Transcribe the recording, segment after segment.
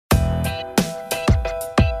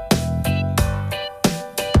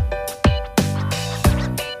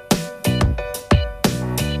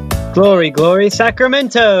Glory, glory,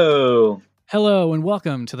 Sacramento! Hello and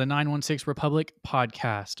welcome to the 916 Republic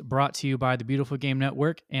podcast, brought to you by the Beautiful Game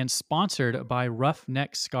Network and sponsored by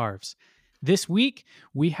Roughneck Scarves. This week,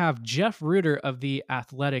 we have Jeff Rueter of The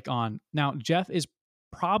Athletic on. Now, Jeff is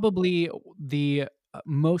probably the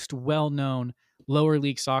most well-known lower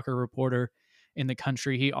league soccer reporter in the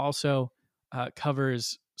country. He also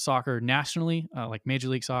covers soccer nationally, like Major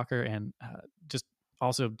League Soccer, and just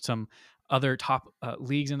also some other top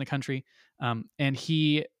leagues in the country. And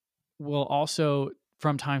he will also,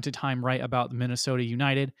 from time to time, write about Minnesota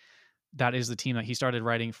United. That is the team that he started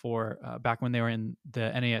writing for back when they were in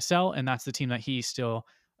the NASL, and that's the team that he still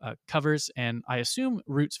covers and I assume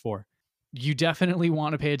roots for. You definitely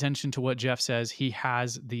want to pay attention to what Jeff says. He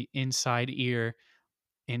has the inside ear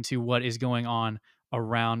into what is going on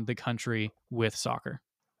around the country with soccer.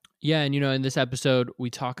 Yeah, and in this episode,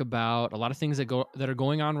 we talk about a lot of things that are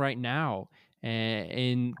going on right now, and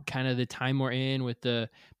in kind of the time we're in with the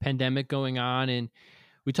pandemic going on. And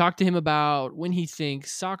we talked to him about when he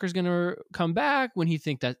thinks soccer's going to come back, when he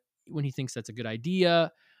thinks that's a good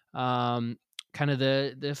idea, kind of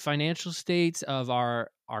the financial states of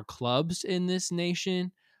our clubs in this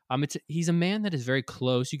nation. He's a man that is very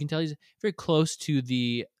close. You can tell he's very close to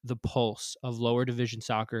the pulse of lower division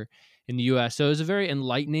soccer in the U.S. So it was a very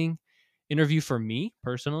enlightening interview for me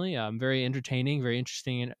personally. Very entertaining, very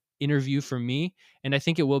interesting interview for me, and I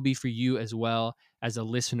think it will be for you as well as a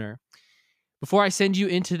listener. Before I send you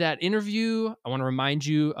into that interview, I want to remind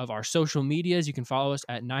you of our social medias. You can follow us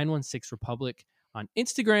at 916 Republic on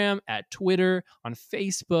Instagram, at Twitter, on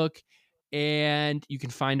Facebook, and you can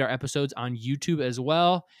find our episodes on YouTube as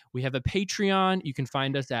well. We have a Patreon. You can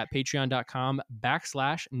find us at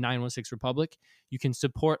patreon.com/916Republic. You can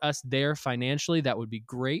support us there financially. That would be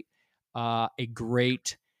great. A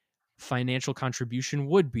great financial contribution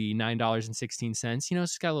would be $9.16.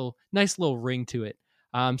 It's got a nice little ring to it.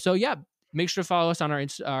 So yeah, make sure to follow us on our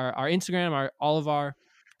Instagram, all of our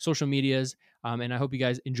social medias. And I hope you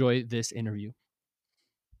guys enjoy this interview.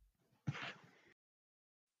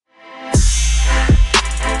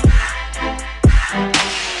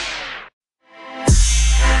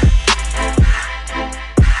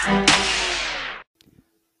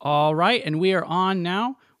 All right, and we are on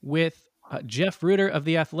now with Jeff Rueter of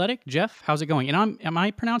The Athletic. Jeff, how's it going? And am I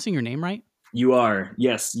pronouncing your name right? You are.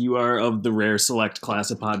 Yes, you are of the rare select class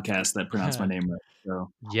of podcasts that pronounce my name right. So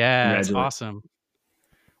yeah, it's awesome.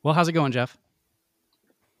 Well, how's it going, Jeff?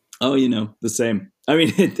 Oh, the same. I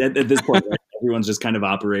mean, at this point, right, everyone's just kind of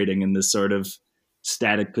operating in this sort of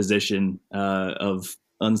static position of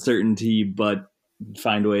uncertainty, but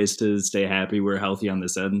find ways to stay happy. We're healthy on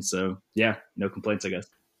this end. So yeah, no complaints, I guess.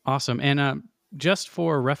 Awesome. And just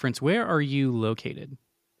for reference, where are you located?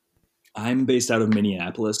 I'm based out of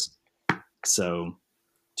Minneapolis, so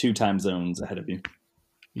 2 time zones ahead of you.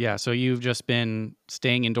 Yeah, so you've just been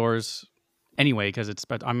staying indoors anyway because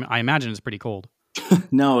I imagine it's pretty cold.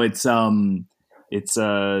 No, it's 40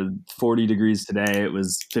 degrees today. It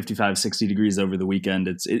was 55, 60 degrees over the weekend.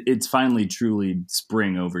 It's finally truly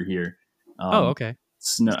spring over here. Okay.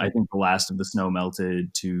 Snow. I think the last of the snow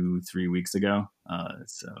melted 2-3 weeks ago.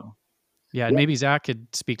 Yeah, and maybe Zach could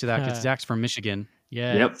speak to that because Zach's from Michigan.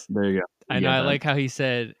 Yeah. Yep. There you go. I know. I like how he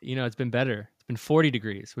said, it's been better. It's been 40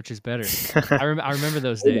 degrees, which is better. I remember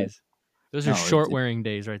those days. Those are short wearing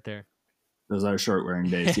days right there. Those are short wearing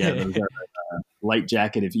days. Yeah. Those are light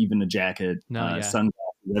jacket, if even a jacket. Sunglasses.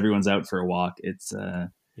 Everyone's out for a walk. It's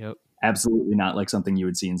absolutely not like something you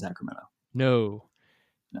would see in Sacramento. No,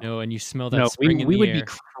 and you smell that spring in the air. We would be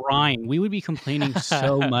crying. We would be complaining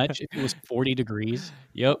so much if it was 40 degrees.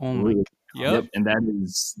 Yep. Oh my God. Yep. And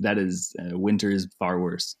that is winter is far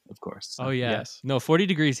worse, of course. So. Oh yeah. Yes. No, 40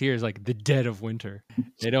 degrees here is like the dead of winter.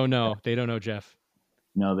 They don't know. They don't know, Jeff.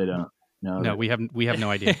 No, they don't. No, we have no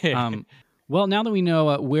idea. Well, now that we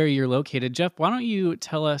know where you're located, Jeff, why don't you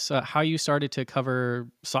tell us how you started to cover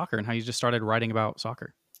soccer and how you just started writing about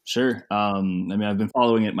soccer? Sure. I've been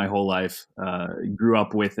following it my whole life. Grew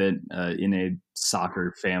up with it in a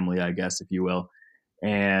soccer family, I guess, if you will,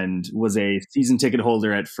 and was a season ticket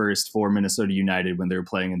holder at first for Minnesota United when they were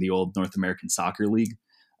playing in the old North American Soccer League.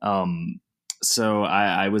 So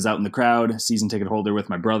I was out in the crowd, season ticket holder with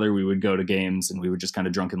my brother. We would go to games and we would just kind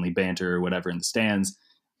of drunkenly banter or whatever in the stands.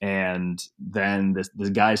 And then the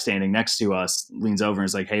guy standing next to us leans over and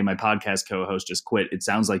is like, "Hey, my podcast co-host just quit. It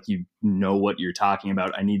sounds like you know what you're talking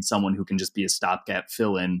about. I need someone who can just be a stopgap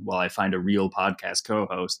fill-in while I find a real podcast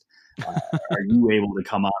co-host. Are you able to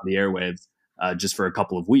come on the airwaves just for a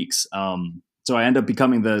couple of weeks?" So I end up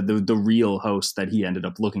becoming the real host that he ended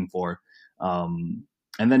up looking for.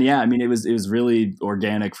 And then, yeah, I mean, it was really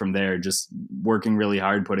organic from there, just working really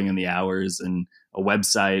hard, putting in the hours, and a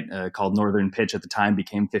website called Northern Pitch at the time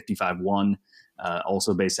became 55-1,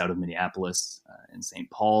 also based out of Minneapolis and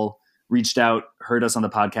St. Paul. Reached out, heard us on the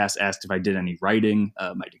podcast, asked if I did any writing.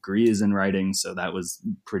 My degree is in writing, so that was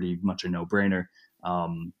pretty much a no-brainer.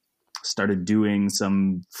 Started doing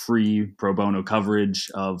some free pro bono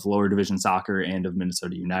coverage of lower division soccer and of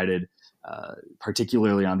Minnesota United.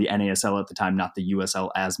 Particularly on the NASL at the time, not the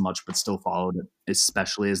USL as much, but still followed it,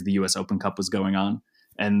 especially as the US Open Cup was going on.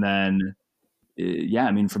 And then, yeah,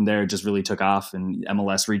 I mean, from there, it just really took off, and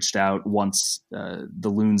MLS reached out once the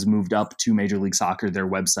Loons moved up to Major League Soccer. Their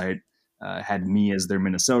website had me as their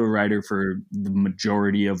Minnesota writer for the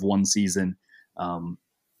majority of one season. And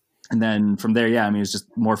then from there, yeah, I mean, it was just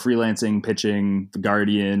more freelancing, pitching, The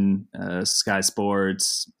Guardian, Sky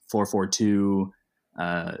Sports, 442,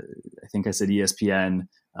 I think I said ESPN,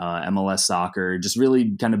 MLS Soccer, just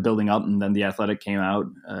really kind of building up. And then The Athletic came out.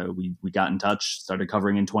 We got in touch, started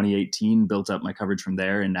covering in 2018, built up my coverage from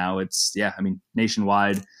there. And now it's, yeah, I mean,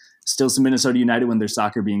 nationwide, still some Minnesota United when there's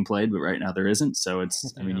soccer being played, but right now there isn't. So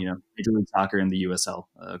it's, I mean, you know, Major League Soccer and the USL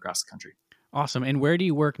across the country. Awesome. And where do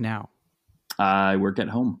you work now? I work at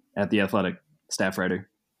home at The Athletic, staff writer.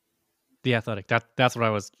 The Athletic. That's what I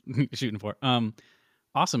was shooting for.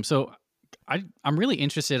 Awesome. So I'm really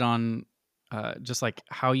interested on just like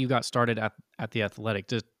how you got started at The Athletic.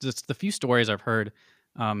 Just the few stories I've heard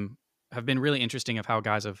have been really interesting of how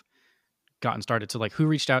guys have gotten started. So like, who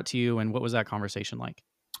reached out to you and what was that conversation like?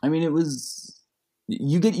 I mean,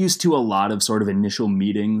 you get used to a lot of sort of initial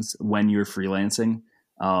meetings when you're freelancing.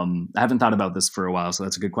 I haven't thought about this for a while, so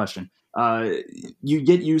that's a good question. You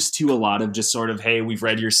get used to a lot of just sort of, hey, we've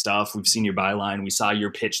read your stuff, we've seen your byline, we saw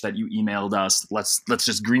your pitch that you emailed us. Let's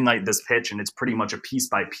just greenlight this pitch, and it's pretty much a piece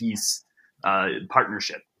by piece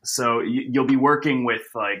partnership. So you'll be working with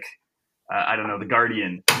like I don't know, The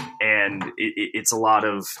Guardian, and it's a lot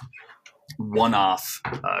of one-off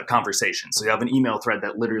conversations. So you have an email thread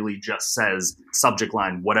that literally just says subject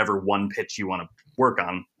line, whatever one pitch you want to work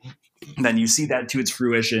on. And then you see that to its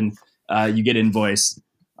fruition. You get invoice,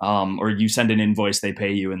 or you send an invoice, they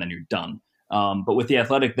pay you, and then you're done. But with The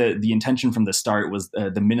Athletic, the intention from the start was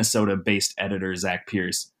the Minnesota-based editor, Zach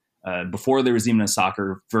Pierce. Before there was even a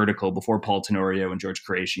soccer vertical, before Paul Tenorio and George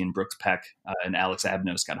Qureshi and Brooks Peck and Alex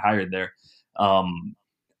Abnos got hired there,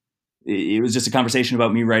 it was just a conversation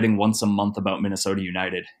about me writing once a month about Minnesota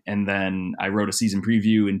United. And then I wrote a season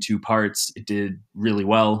preview in 2 parts. It did really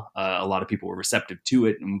well. A lot of people were receptive to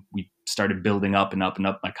it. And we started building up and up and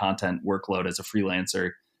up my content workload as a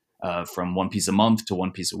freelancer, from 1 piece a month to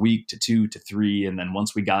 1 piece a week to 2 to 3. And then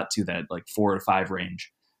once we got to that like 4 or 5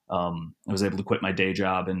 range, I was able to quit my day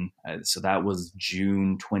job. And so that was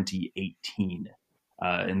June 2018.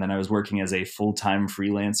 And then I was working as a full-time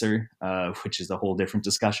freelancer, which is a whole different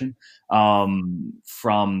discussion,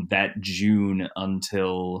 from that June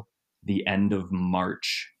until the end of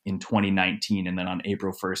March in 2019. And then on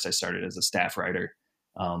April 1st, I started as a staff writer,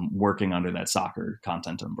 working under that soccer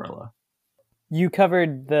content umbrella. You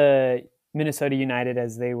covered the Minnesota United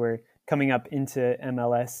as they were coming up into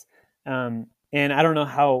MLS. And I don't know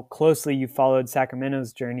how closely you followed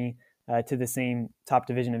Sacramento's journey to the same top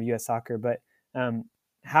division of U.S. soccer, but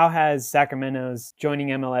how has Sacramento's joining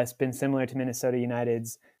MLS been similar to Minnesota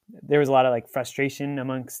United's? There was a lot of like frustration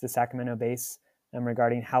amongst the Sacramento base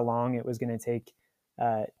regarding how long it was going to take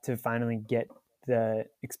to finally get the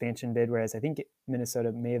expansion bid, whereas I think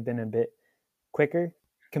Minnesota may have been a bit quicker.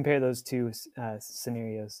 Compare those two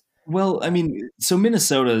scenarios. Well, I mean, so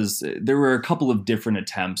there were a couple of different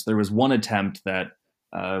attempts. There was one attempt that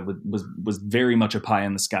was very much a pie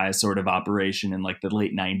in the sky sort of operation in like the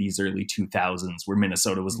late 90s, early 2000s, where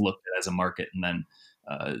Minnesota was looked at as a market. And then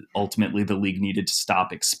ultimately the league needed to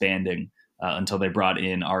stop expanding until they brought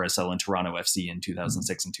in RSL and Toronto FC in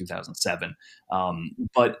 2006 and 2007.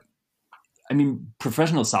 But I mean,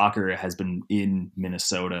 professional soccer has been in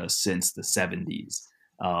Minnesota since the 70s.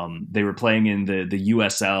 They were playing in the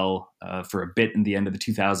USL for a bit in the end of the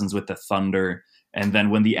 2000s with the Thunder. And then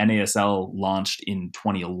when the NASL launched in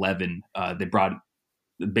 2011, they brought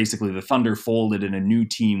basically the Thunder folded in a new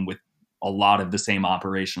team with a lot of the same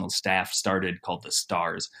operational staff started, called the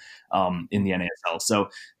Stars, in the NASL. So,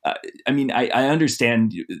 I mean, I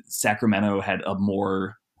understand Sacramento had a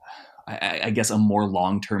more, I guess, a more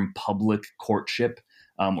long-term public courtship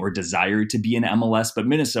or desire to be in MLS, but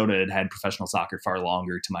Minnesota had professional soccer far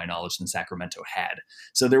longer, to my knowledge, than Sacramento had.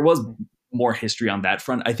 So there was more history on that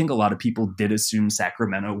front. I think a lot of people did assume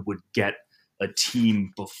Sacramento would get a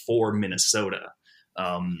team before Minnesota.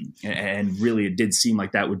 And really, it did seem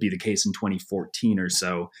like that would be the case in 2014 or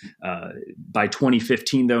so. By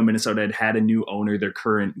 2015, though, Minnesota had a new owner. Their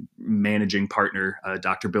current managing partner,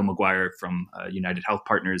 Dr. Bill McGuire from United Health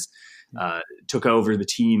Partners, took over the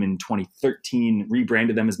team in 2013,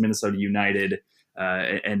 rebranded them as Minnesota United,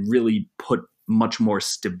 and really put much more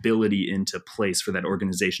stability into place for that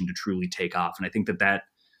organization to truly take off. And I think that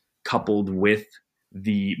coupled with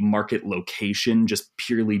the market location, just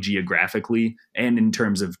purely geographically and in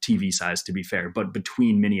terms of TV size, to be fair, but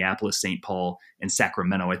between Minneapolis, St. Paul, and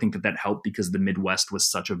Sacramento, I think that helped because the Midwest was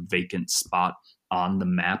such a vacant spot on the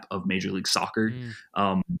map of Major League Soccer.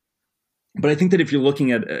 But I think that if you're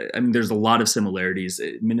looking at, there's a lot of similarities.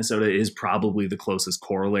 Minnesota is probably the closest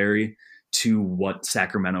corollary to what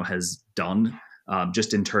Sacramento has done,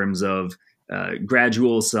 just in terms of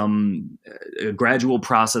gradual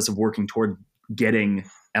process of working toward getting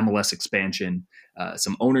MLS expansion,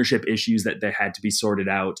 some ownership issues that had to be sorted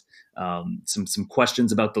out, some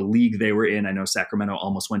questions about the league they were in. I know Sacramento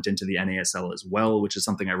almost went into the NASL as well, which is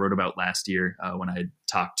something I wrote about last year when I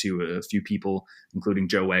talked to a few people, including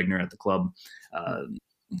Joe Wagner at the club,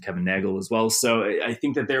 Kevin Nagel as well. So I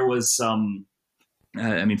think that there was some,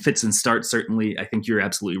 fits and starts, certainly. I think you're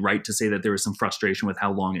absolutely right to say that there was some frustration with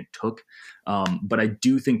how long it took. But I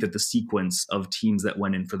do think that the sequence of teams that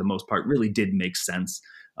went in for the most part really did make sense.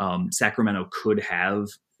 Sacramento could have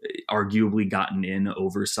arguably gotten in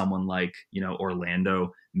over someone like,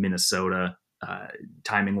 Orlando, Minnesota,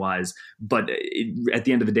 timing wise. But at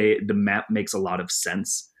the end of the day, the map makes a lot of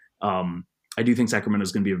sense. I do think Sacramento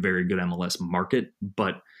is going to be a very good MLS market,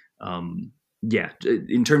 but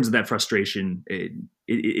in terms of that frustration,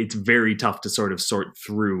 it's very tough to sort of sort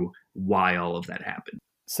through why all of that happened.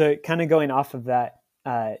 So kind of going off of that,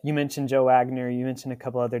 you mentioned Joe Wagner, you mentioned a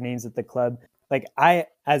couple other names at the club. Like I,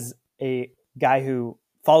 as a guy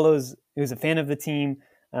who's a fan of the team,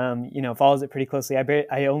 follows it pretty closely.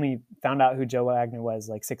 I only found out who Joe Wagner was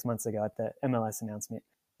like 6 months ago at the MLS announcement.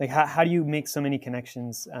 Like how do you make so many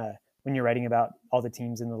connections when you're writing about all the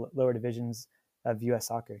teams in the lower divisions of U.S.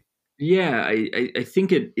 soccer? Yeah, I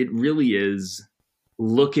think it really is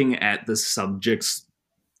looking at the subjects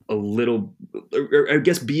a little, or I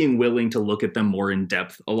guess being willing to look at them more in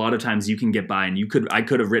depth. A lot of times you can get by, and I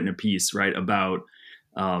could have written a piece, right, about,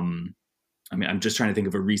 I'm just trying to think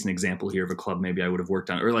of a recent example here of a club maybe I would have worked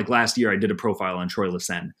on. Or like last year, I did a profile on Troy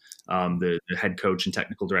Lesesne, the head coach and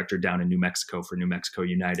technical director down in New Mexico for New Mexico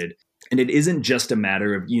United. And it isn't just a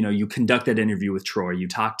matter of, you conduct that interview with Troy, you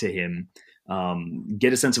talk to him,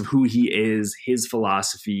 get a sense of who he is, his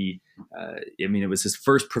philosophy. It was his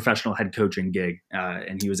first professional head coaching gig,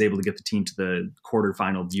 and he was able to get the team to the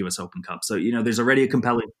quarterfinal of the U.S. Open Cup. So, there's already a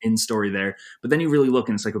compelling story there. But then you really look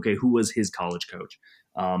and it's like, okay, who was his college coach?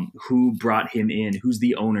 Who brought him in? Who's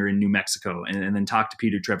the owner in New Mexico? And then talk to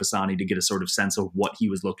Peter Trevisani to get a sort of sense of what he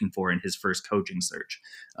was looking for in his first coaching search,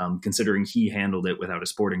 considering he handled it without a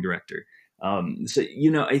sporting director.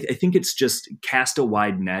 I think it's just cast a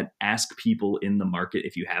wide net, ask people in the market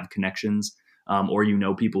if you have connections, or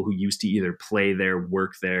people who used to either play there,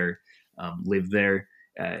 work there, live there,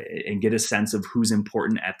 and get a sense of who's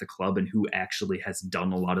important at the club and who actually has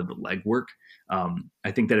done a lot of the legwork.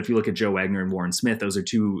 I think that if you look at Joe Wagner and Warren Smith, those are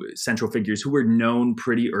two central figures who were known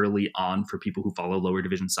pretty early on for people who follow lower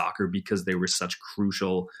division soccer because they were such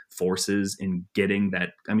crucial forces in getting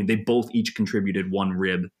that. They both each contributed one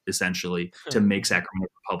rib essentially to make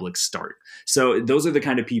Sacramento Republic start. So those are the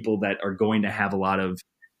kind of people that are going to have a lot of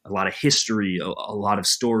history, a lot of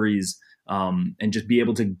stories, and just be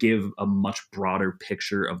able to give a much broader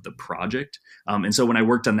picture of the project. And so when I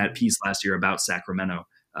worked on that piece last year about Sacramento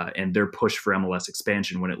and their push for MLS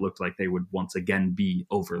expansion, when it looked like they would once again be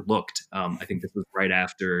overlooked, I think this was right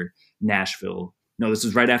after this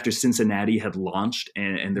was right after Cincinnati had launched,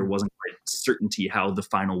 and there wasn't quite certainty how the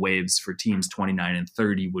final waves for teams 29 and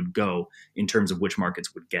 30 would go in terms of which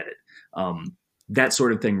markets would get it. That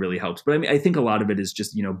sort of thing really helps. But I think a lot of it is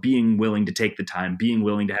just, being willing to take the time, being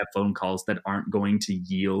willing to have phone calls that aren't going to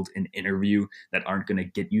yield an interview, that aren't going to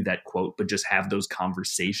get you that quote, but just have those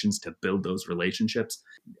conversations to build those relationships.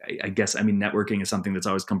 I guess, networking is something that's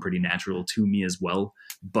always come pretty natural to me as well.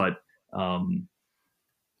 But I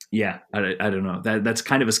don't know. That's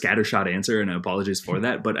kind of a scattershot answer, and apologies for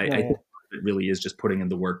that. But I think it really is just putting in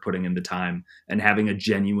the work, putting in the time, and having a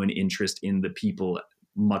genuine interest in the people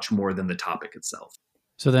much more than the topic itself.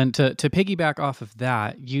 So then to piggyback off of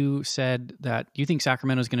that, you said that you think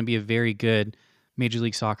Sacramento is going to be a very good Major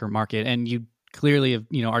League Soccer market. And you clearly have,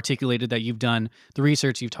 articulated that you've done the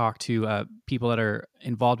research, you've talked to people that are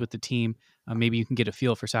involved with the team. Maybe you can get a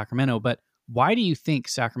feel for Sacramento, but why do you think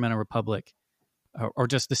Sacramento Republic or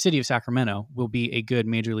just the city of Sacramento will be a good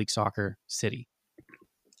Major League Soccer city?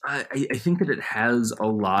 I think that it has a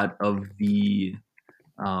lot of the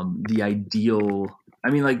ideal. I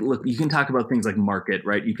mean, like, look, you can talk about things like market,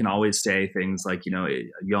 right? You can always say things like, a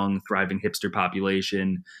young, thriving hipster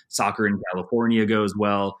population, soccer in California goes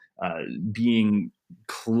well, being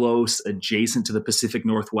close, adjacent to the Pacific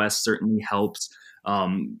Northwest certainly helps.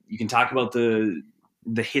 You can talk about the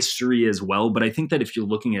history as well, but I think that if you're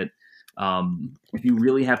looking at, if you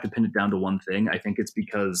really have to pin it down to one thing, I think it's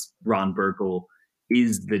because Ron Burkle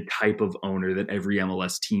is the type of owner that every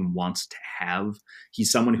MLS team wants to have. He's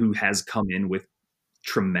someone who has come in with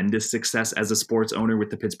tremendous success as a sports owner with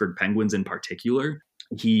the Pittsburgh Penguins in particular.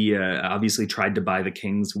 He obviously tried to buy the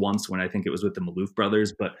Kings once when I think it was with the Maloof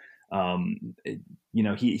brothers, but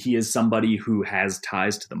he is somebody who has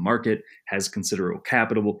ties to the market, has considerable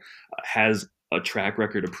capital, has a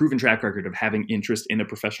proven track record of having interest in a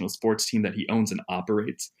professional sports team that he owns and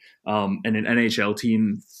operates. And an NHL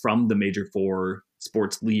team from the major four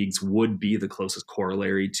sports leagues would be the closest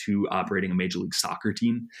corollary to operating a Major League Soccer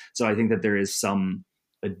team. So I think that there is some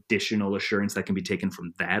additional assurance that can be taken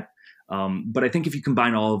from that. But I think if you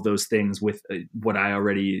combine all of those things with what I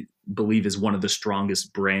already believe is one of the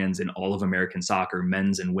strongest brands in all of American soccer,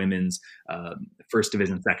 men's and women's, first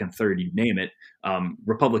division, second, third, you name it,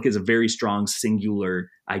 Republic is a very strong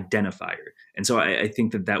singular identifier. And so I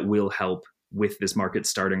think that will help with this market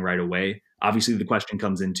starting right away. Obviously, the question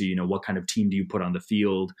comes into, what kind of team do you put on the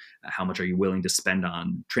field? How much are you willing to spend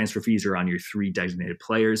on transfer fees or on your 3 designated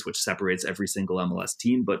players, which separates every single MLS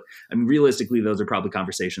team? But I mean, realistically, those are probably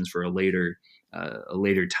conversations for a later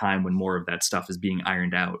time when more of that stuff is being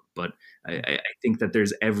ironed out. But I think that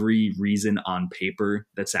there's every reason on paper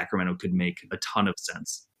that Sacramento could make a ton of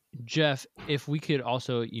sense. Jeff, if we could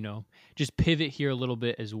also, just pivot here a little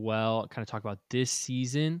bit as well, kind of talk about this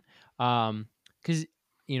season. Because,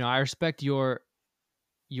 I respect your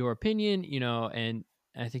opinion, and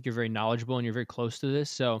I think you're very knowledgeable and you're very close to this.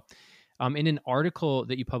 So in an article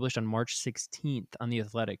that you published on March 16th on The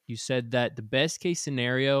Athletic, you said that the best case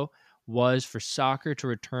scenario was for soccer to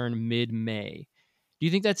return mid-May. Do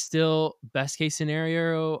you think that's still best case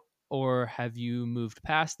scenario, or have you moved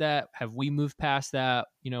past that? Have we moved past that?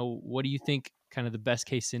 What do you think kind of the best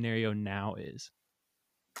case scenario now is?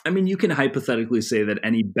 I mean, you can hypothetically say that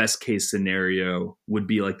any best case scenario would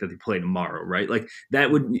be like that they play tomorrow, right? Like that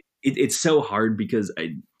would, it's so hard because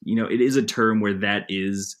it is a term where that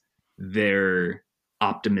is their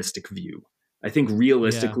optimistic view. I think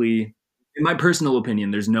realistically, in my personal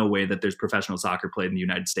opinion, there's no way that there's professional soccer played in the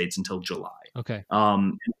United States until July. Okay.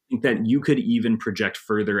 I think that you could even project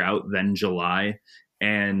further out than July.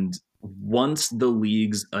 And once the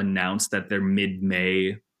leagues announce that their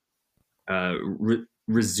mid-May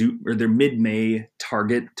resume, or their mid-May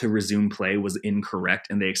target to resume play was incorrect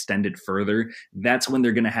and they extended further, that's when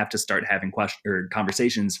they're going to have to start having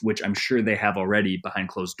conversations, which I'm sure they have already behind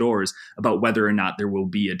closed doors, about whether or not there will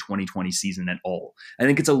be a 2020 season at all. I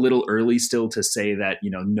think it's a little early still to say that,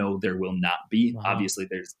 no, there will not be. Wow. Obviously,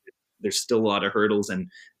 there's still a lot of hurdles, and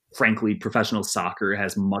frankly, professional soccer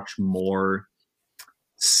has much more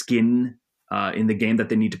skin in the game that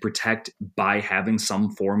they need to protect by having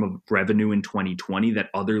some form of revenue in 2020 that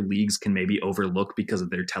other leagues can maybe overlook because of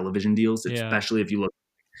their television deals, especially if you look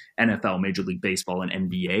at NFL, Major League Baseball,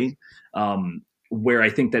 and NBA, where I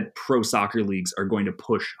think that pro soccer leagues are going to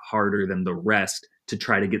push harder than the rest to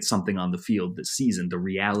try to get something on the field this season. The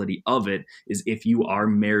reality of it is, if you are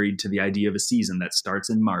married to the idea of a season that starts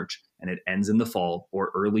in March and it ends in the fall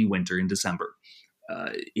or early winter in December,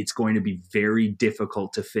 it's going to be very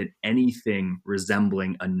difficult to fit anything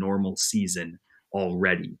resembling a normal season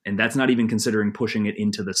already. And that's not even considering pushing it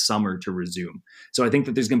into the summer to resume. So I think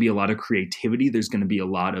that there's going to be a lot of creativity. There's going to be a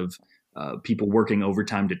lot of people working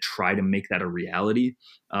overtime to try to make that a reality.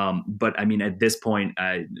 But I mean, at this point,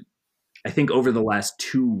 I think over the last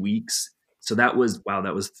 2 weeks, so that was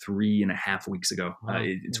 3.5 weeks ago. Wow.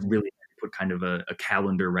 It's really put kind of a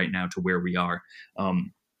calendar right now to where we are.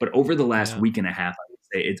 But over the last week and a half, I would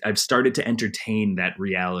say I've started to entertain that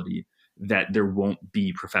reality that there won't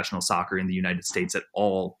be professional soccer in the United States at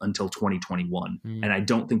all until 2021. And I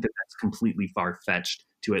don't think that that's completely far-fetched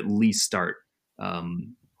to at least start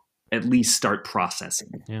processing.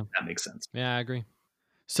 Yeah. If that makes sense. Yeah, I agree.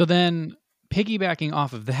 So then, piggybacking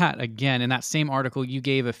off of that, again, in that same article, you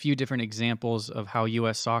gave a few different examples of how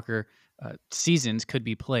U.S. soccer seasons could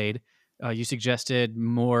be played. You suggested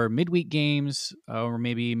more midweek games, or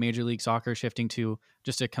maybe Major League Soccer shifting to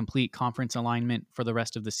just a complete conference alignment for the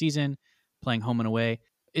rest of the season, playing home and away.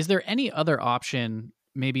 Is there any other option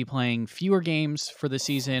maybe playing fewer games for the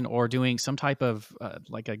season or doing some type of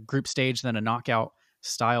like a group stage, then a knockout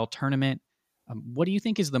style tournament. What do you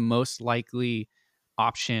think is the most likely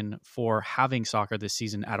option for having soccer this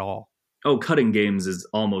season at all? Oh, cutting games is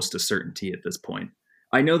almost a certainty at this point.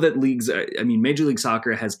 I know that Major League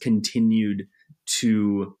Soccer has continued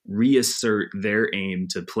to reassert their aim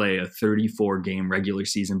to play a 34-game regular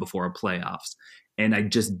season before a playoffs. And I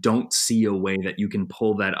just don't see a way that you can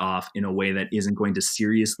pull that off in a way that isn't going to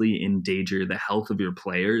seriously endanger the health of your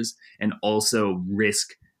players and also risk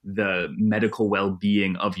the medical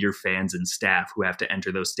well-being of your fans and staff who have to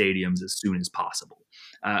enter those stadiums as soon as possible.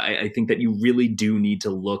 I think that you really do need to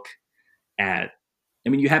look at,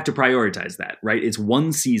 you have to prioritize that, right? It's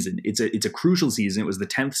one season. It's a crucial season. It was the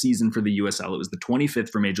 10th season for the USL. It was the 25th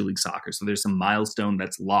for Major League Soccer. So there's some milestone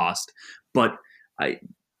that's lost. But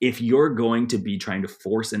if you're going to be trying to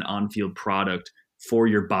force an on-field product for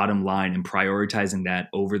your bottom line and prioritizing that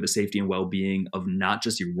over the safety and well-being of not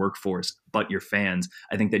just your workforce, but your fans,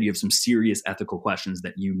 I think that you have some serious ethical questions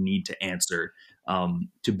that you need to answer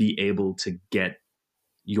to be able to get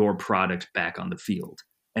your product back on the field.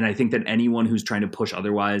 And I think that anyone who's trying to push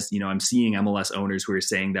otherwise, I'm seeing MLS owners who are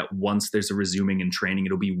saying that once there's a resuming in training,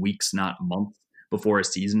 it'll be weeks, not months before a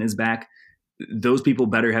season is back. Those people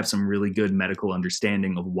better have some really good medical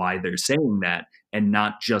understanding of why they're saying that and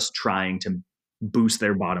not just trying to boost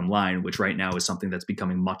their bottom line, which right now is something that's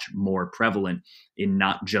becoming much more prevalent in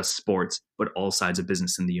not just sports, but all sides of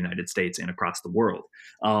business in the United States and across the world.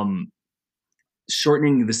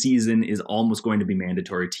 Shortening the season is almost going to be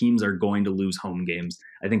mandatory. Teams are going to lose home games.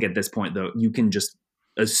 I think at this point, though, you can just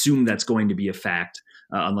assume that's going to be a fact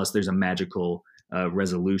unless there's a magical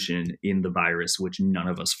resolution in the virus, which none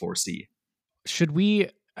of us foresee. Should we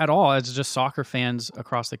at all, as just soccer fans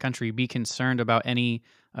across the country, be concerned about any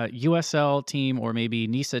USL team or maybe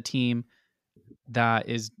NISA team that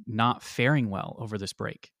is not faring well over this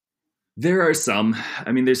break? There are some.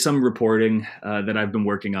 There's some reporting that I've been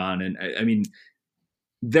working on. And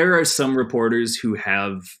there are some reporters who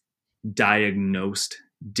have diagnosed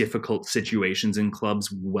difficult situations in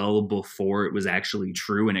clubs well before it was actually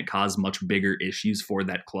true, and it caused much bigger issues for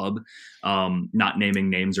that club. Not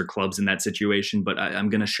naming names or clubs in that situation, but I'm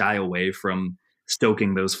going to shy away from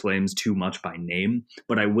stoking those flames too much by name.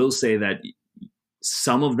 But I will say that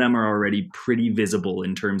some of them are already pretty visible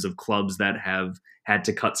in terms of clubs that have had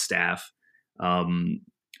to cut staff. I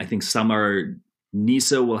think some are.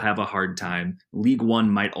 NISA will have a hard time. League One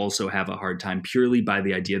might also have a hard time purely by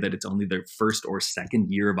the idea that it's only their first or second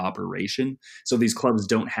year of operation. So these clubs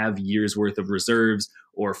don't have years worth of reserves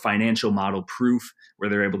or financial model proof where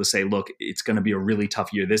they're able to say, look, it's going to be a really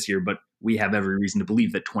tough year this year, but we have every reason to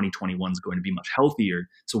believe that 2021 is going to be much healthier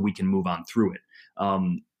so we can move on through it.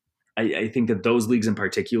 I think that those leagues in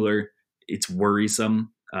particular, it's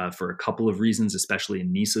worrisome for a couple of reasons, especially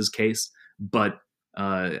in NISA's case. But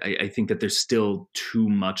I think that there's still too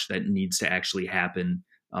much that needs to actually happen,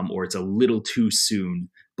 or it's a little too soon.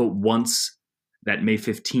 But once that May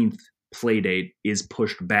 15th play date is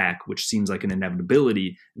pushed back, which seems like an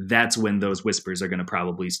inevitability, that's when those whispers are going to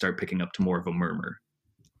probably start picking up to more of a murmur.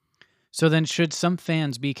 So then should some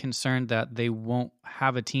fans be concerned that they won't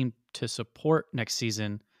have a team to support next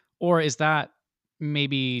season? Or is that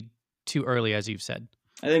maybe too early, as you've said?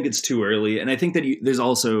 I think it's too early. And I think that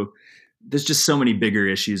there's just so many bigger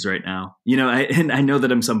issues right now, and I know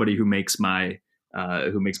that I'm somebody who makes my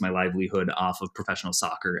livelihood off of professional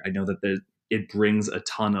soccer. I know that it brings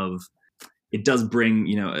it does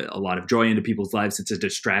bring, a lot of joy into people's lives. It's a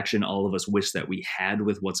distraction all of us wish that we had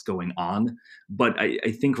with what's going on. But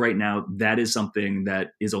I think right now that is something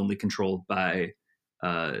that is only controlled by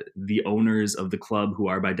the owners of the club, who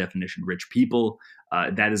are by definition rich people.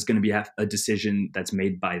 That is going to be a decision that's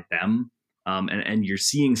made by them. And you're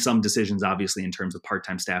seeing some decisions, obviously, in terms of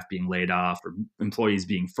part-time staff being laid off or employees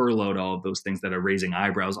being furloughed, all of those things that are raising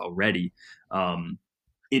eyebrows already.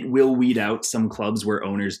 It will weed out some clubs where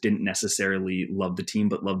owners didn't necessarily love the team,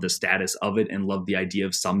 but love the status of it and love the idea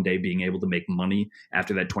of someday being able to make money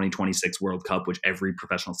after that 2026 World Cup, which every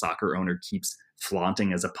professional soccer owner keeps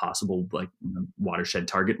flaunting as a possible watershed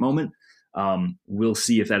target moment. We'll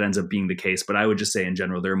see if that ends up being the case. But I would just say in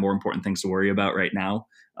general, there are more important things to worry about right now.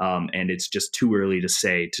 And it's just too early to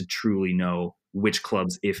say to truly know which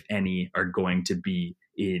clubs, if any, are going to be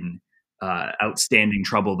in outstanding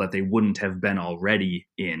trouble that they wouldn't have been already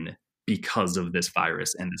in because of this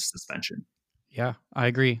virus and this suspension. Yeah, I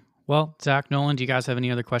agree. Well, Zach, Nolan, do you guys have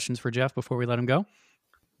any other questions for Jeff before we let him go?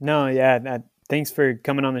 No, yeah. Thanks for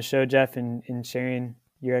coming on the show, Jeff, and sharing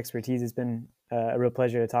your expertise. It's been a real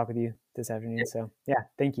pleasure to talk with you this afternoon. So, yeah,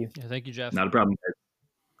 thank you. Yeah, thank you, Jeff. Not a problem.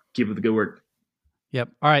 Keep up the good work. Yep.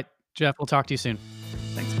 All right, Jeff, we'll talk to you soon.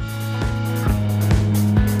 Thanks.